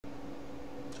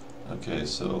Okay,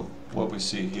 so what we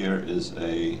see here is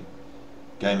a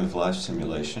game of life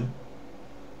simulation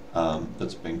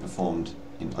that's being performed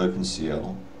in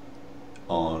OpenCL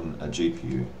on a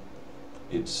GPU.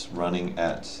 It's running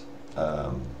at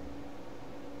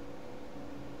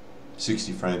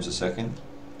 60 frames a second,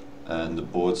 and the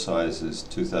board size is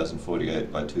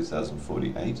 2048 by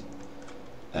 2048,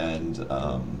 and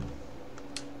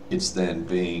it's then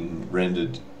being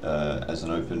rendered as an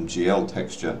OpenGL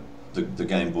texture. The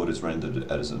game board is rendered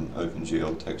as an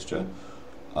OpenGL texture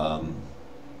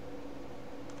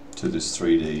to this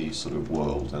 3D sort of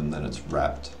world, and then it's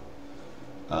wrapped.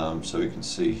 So we can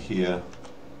see here,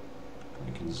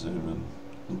 we can zoom and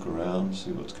look around,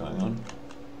 see what's going on.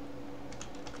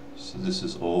 So this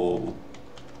is all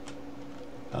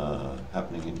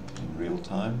happening in real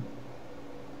time.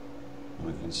 And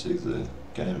we can see the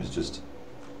game is just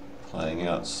playing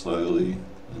out slowly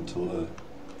until a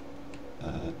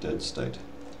dead state.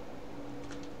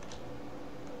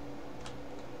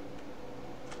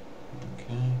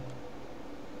 Okay.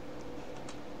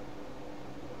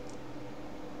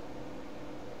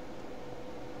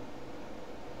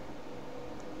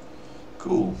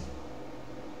 Cool.